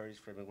John Kerry's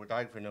framing, were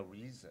dying for no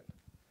reason.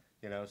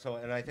 So,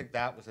 and I think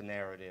that was a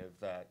narrative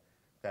that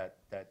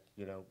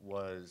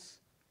was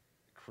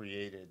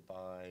created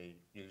by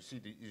you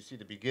see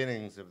the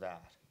beginnings of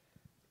that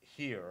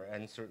here,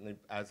 and certainly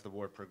as the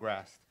war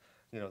progressed,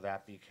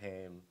 that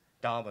became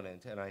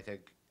dominant. And I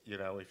think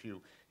if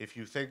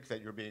you think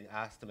that you're being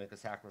asked to make a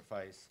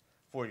sacrifice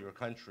for your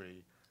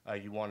country,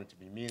 you want it to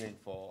be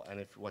meaningful, and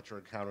if what you're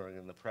encountering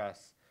in the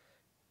press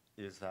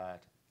is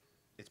that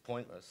it's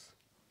pointless,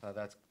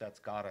 that's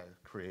got to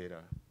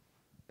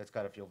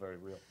feel very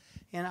real.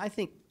 And I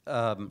think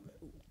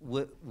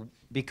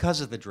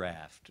because of the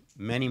draft,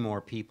 many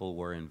more people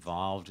were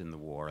involved in the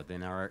war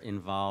than are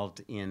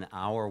involved in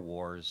our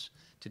wars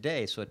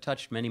today. So it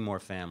touched many more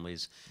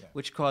families,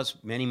 which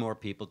caused many more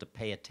people to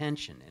pay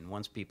attention. And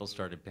once people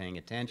started paying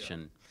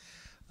attention,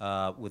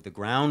 with the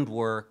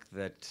groundwork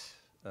that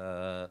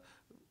the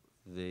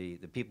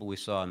people we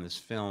saw in this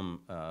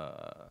film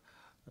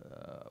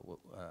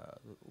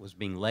was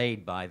being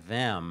laid by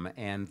them,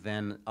 and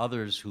then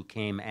others who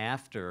came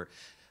after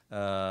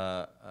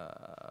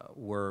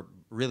were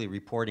really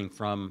reporting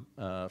from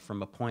a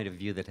point of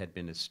view that had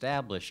been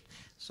established.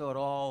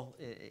 So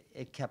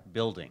it kept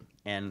building,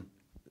 and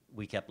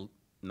we kept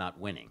not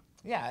winning.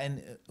 Yeah,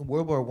 and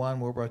World War I,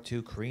 World War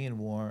II, Korean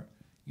War,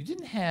 you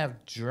didn't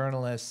have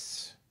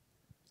journalists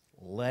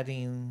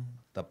letting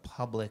the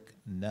public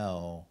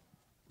know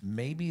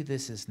maybe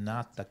this is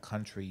not the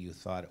country you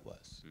thought it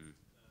was.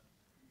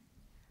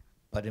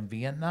 But in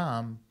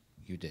Vietnam,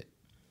 you did.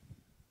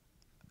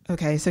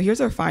 Okay, so here's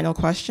our final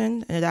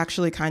question, and it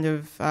actually kind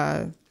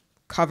of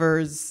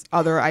covers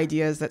other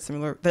ideas that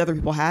other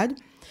people had.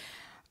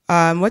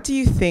 What do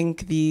you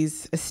think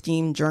these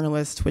esteemed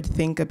journalists would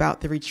think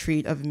about the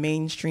retreat of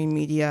mainstream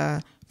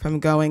media from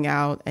going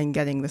out and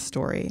getting the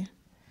story?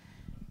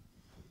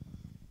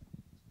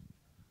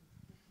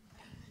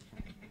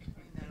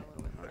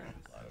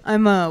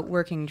 I'm a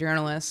working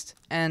journalist,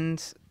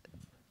 and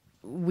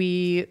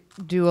we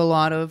do a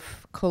lot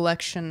of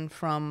collection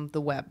from the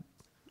web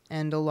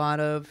and a lot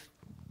of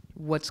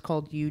what's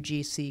called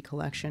UGC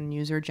collection,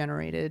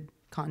 user-generated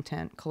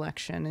content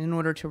collection, in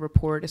order to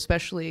report,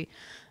 especially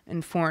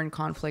in foreign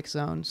conflict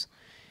zones.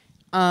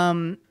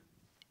 And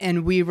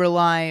we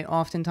rely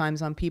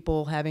oftentimes on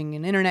people having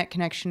an internet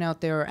connection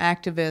out there, or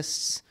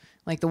activists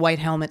like the White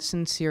Helmets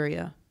in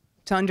Syria,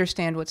 to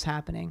understand what's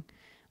happening.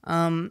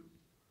 And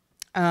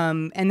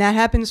that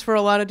happens for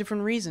a lot of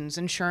different reasons.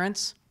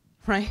 Insurance,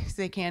 right?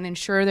 They can't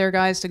insure their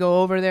guys to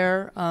go over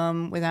there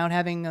without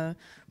having a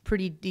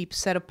pretty deep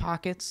set of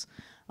pockets.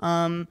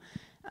 And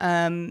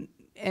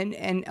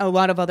a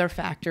lot of other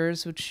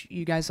factors, which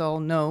you guys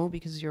all know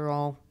because you're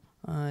all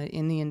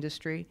in the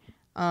industry.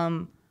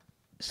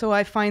 So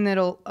I find that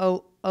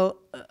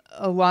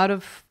a lot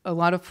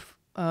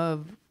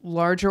of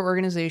larger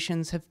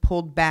organizations have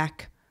pulled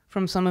back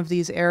from some of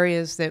these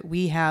areas that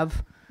we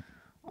have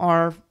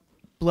our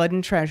blood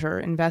and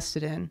treasure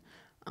invested in.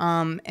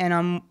 And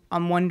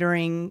I'm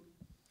wondering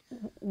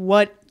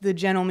what the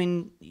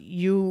gentlemen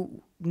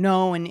you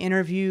know and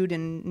interviewed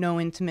and know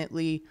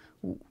intimately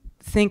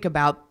think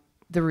about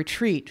the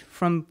retreat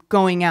from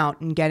going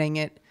out and getting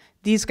it.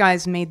 These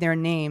guys made their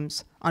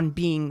names on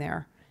being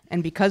there,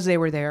 and because they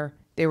were there,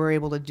 they were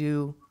able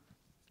to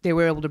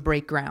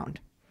break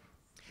ground.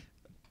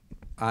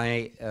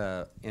 I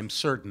am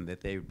certain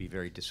that they would be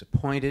very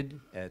disappointed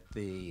at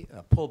the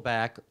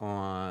pullback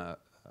on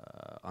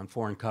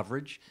foreign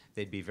coverage.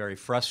 They'd be very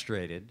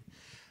frustrated.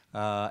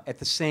 At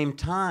the same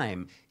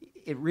time,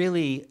 it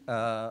really,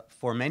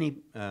 for many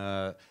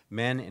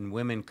men and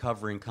women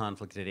covering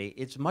conflict today,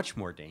 it's much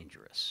more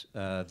dangerous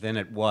than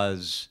it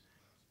was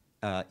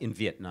in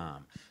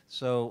Vietnam.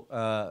 So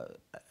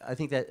I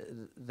think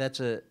that's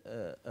a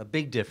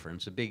big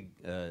difference, a big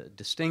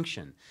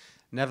distinction.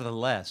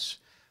 Nevertheless,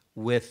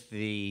 with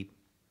the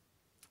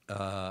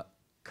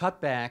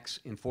cutbacks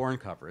in foreign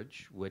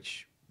coverage,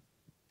 which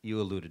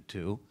you alluded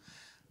to,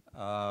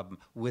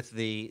 with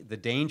the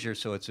danger,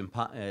 so it's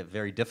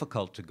very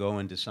difficult to go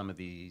into some of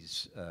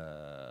these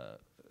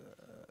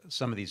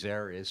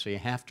areas. So you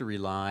have to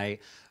rely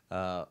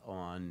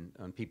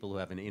on people who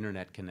have an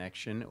internet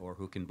connection or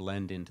who can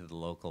blend into the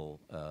local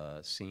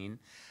scene.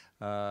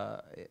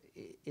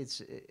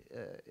 It's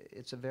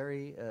a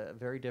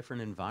very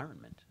different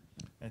environment.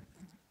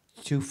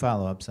 Two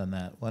follow-ups on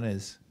that. One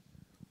is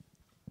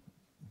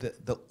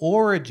the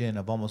origin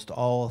of almost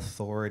all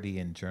authority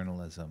in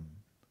journalism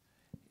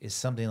is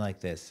something like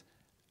this.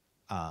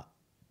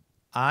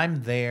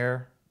 I'm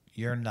there,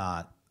 you're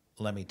not,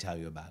 let me tell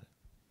you about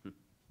it.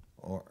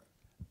 Or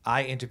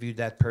I interviewed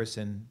that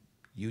person,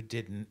 you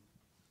didn't,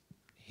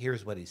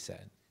 here's what he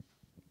said.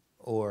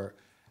 Or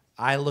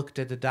I looked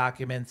at the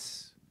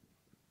documents,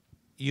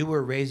 you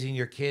were raising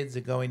your kids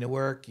and going to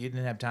work, you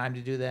didn't have time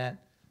to do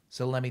that,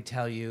 so let me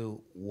tell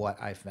you what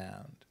I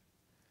found.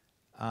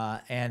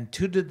 And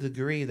to the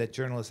degree that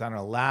journalists aren't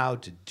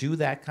allowed to do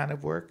that kind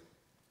of work,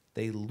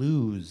 they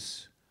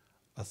lose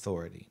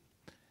authority.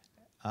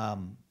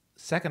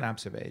 Second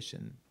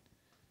observation,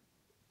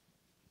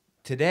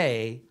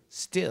 today,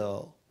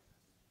 still,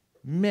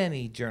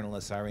 many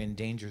journalists are in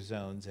danger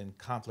zones and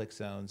conflict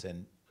zones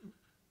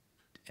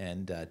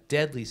and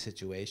deadly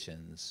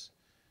situations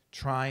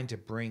trying to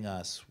bring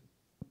us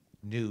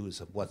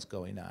news of what's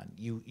going on.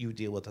 You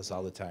deal with us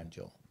all the time,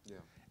 Joel. Yeah.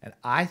 And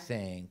I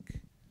think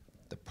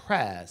the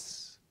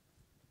press,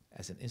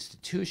 as an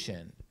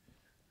institution,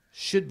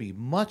 should be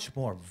much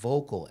more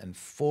vocal and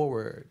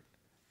forward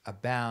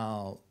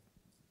about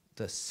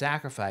the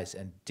sacrifice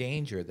and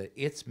danger that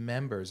its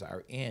members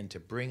are in to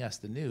bring us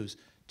the news,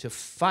 to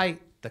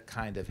fight the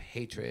kind of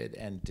hatred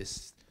and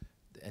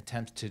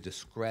attempts to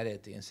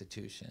discredit the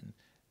institution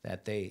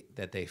that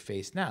they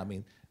face now. I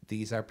mean,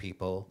 these are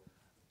people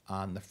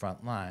on the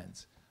front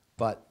lines.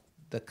 But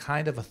the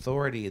kind of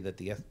authority that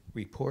the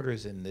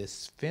reporters in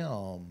this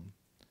film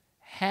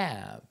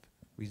have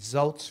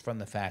results from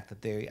the fact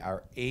that they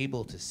are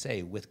able to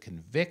say with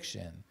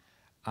conviction,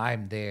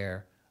 I'm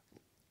there,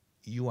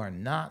 you are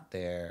not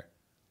there,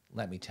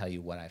 let me tell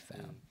you what I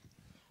found.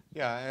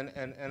 Yeah,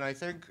 and I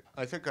think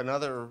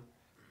another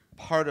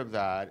part of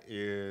that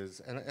is,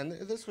 and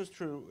this was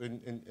true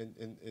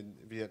in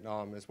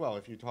Vietnam as well.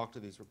 If you talk to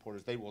these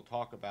reporters, they will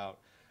talk about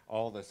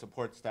all the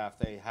support staff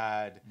they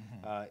had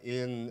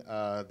in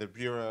the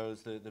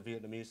bureaus, the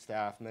Vietnamese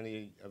staff,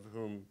 many of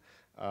whom,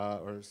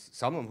 or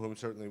some of whom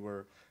certainly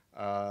were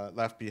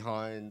left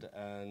behind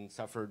and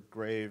suffered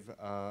grave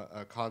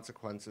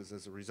consequences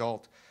as a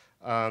result.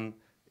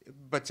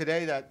 But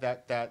today,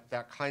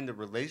 that kind of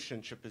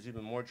relationship is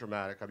even more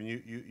dramatic. I mean,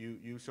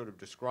 you sort of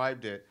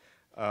described it.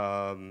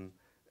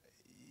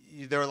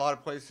 there are a lot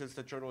of places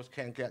that journalists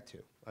can't get to.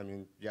 I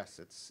mean, yes,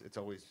 it's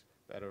always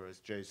better, as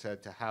Jay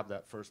said, to have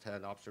that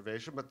firsthand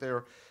observation, but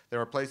there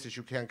are places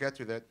you can't get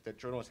to that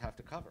journalists have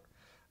to cover.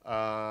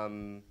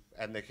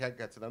 And they can't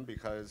get to them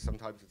because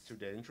sometimes it's too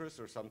dangerous,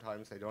 or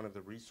sometimes they don't have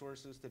the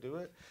resources to do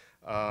it,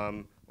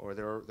 or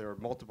there are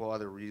multiple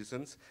other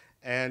reasons.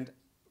 And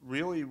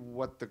really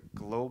what the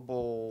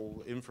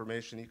global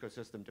information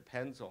ecosystem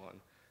depends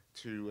on,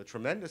 to a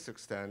tremendous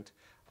extent,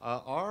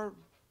 are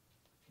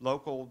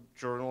local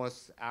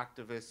journalists,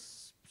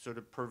 activists, sort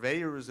of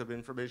purveyors of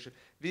information,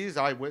 these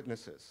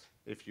eyewitnesses,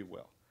 if you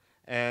will.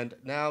 And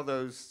now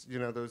those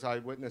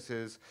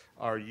eyewitnesses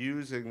are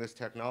using this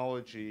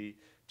technology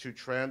to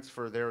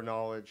transfer their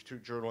knowledge to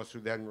journalists who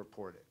then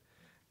report it.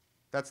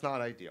 That's not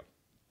ideal,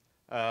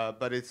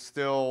 but it's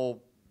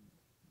still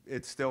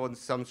in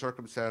some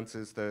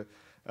circumstances the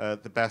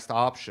best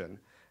option.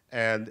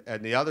 And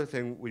the other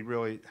thing we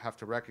really have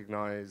to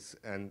recognize,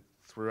 and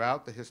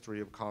throughout the history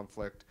of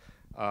conflict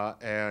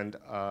and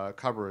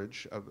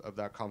coverage of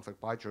that conflict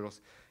by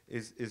journalists,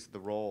 is the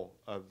role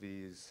of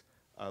these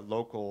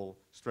local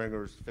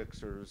stringers,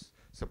 fixers,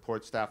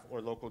 support staff, or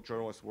local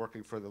journalists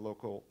working for the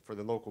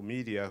local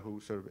media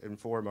who sort of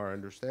inform our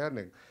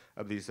understanding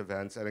of these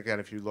events. And again,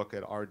 if you look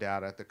at our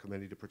data at the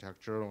Committee to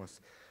Protect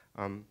Journalists,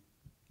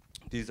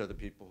 these are the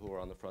people who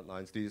are on the front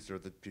lines. These are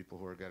the people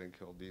who are getting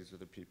killed. These are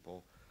the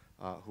people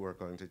who are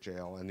going to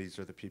jail. And these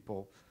are the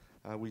people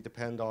we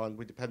depended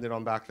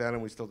on back then,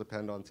 and we still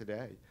depend on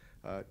today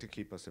to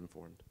keep us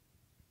informed.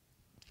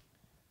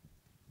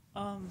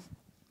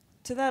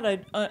 To that,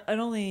 I'd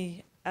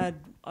only add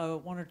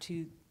one or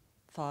two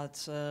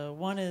thoughts.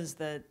 One is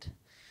that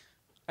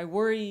I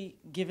worry,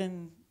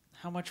 given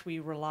how much we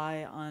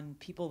rely on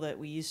people that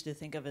we used to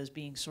think of as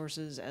being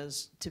sources,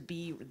 as to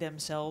be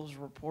themselves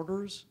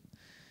reporters.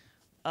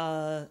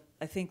 I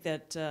think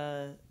that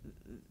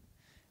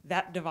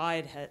that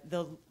divide,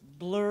 the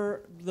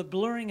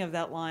blurring of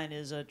that line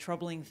is a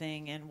troubling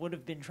thing, and would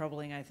have been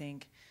troubling, I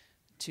think,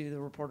 to the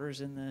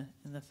reporters in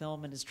the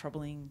film, and is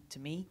troubling to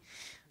me.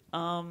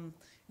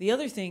 The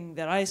other thing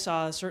that I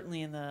saw,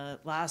 certainly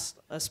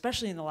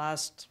especially in the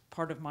last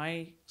part of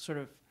my sort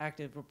of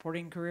active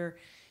reporting career,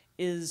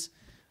 is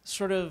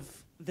sort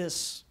of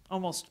this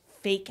almost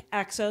fake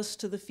access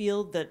to the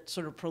field that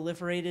sort of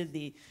proliferated,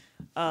 the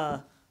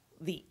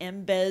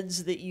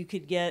embeds that you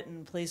could get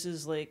in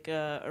places like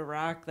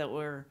Iraq that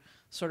were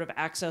sort of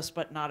access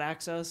but not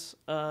access,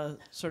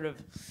 sort of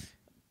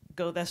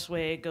go this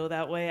way, go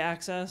that way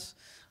access.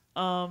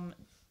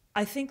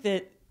 I think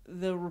that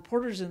the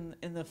reporters in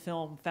the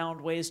film found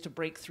ways to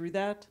break through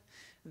that.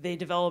 They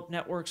developed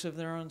networks of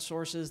their own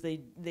sources.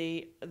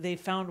 They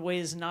found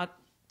ways not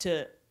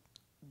to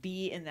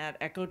be in that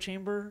echo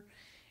chamber.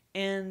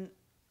 And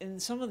in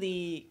some of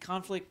the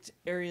conflict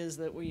areas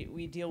that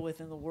we deal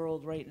with in the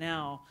world right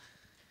now,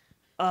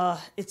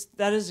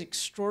 that is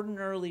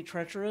extraordinarily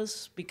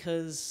treacherous,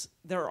 because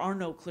there are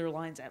no clear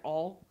lines at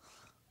all.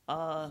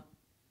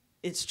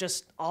 It's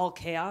just all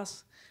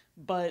chaos.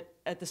 But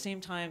at the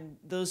same time,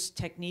 those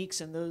techniques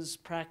and those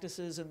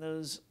practices and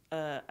those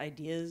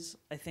ideas,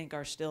 I think,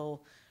 are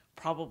still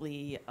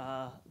probably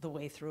the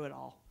way through it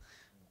all.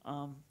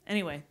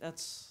 Anyway,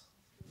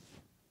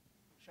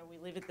 shall we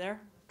leave it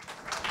there?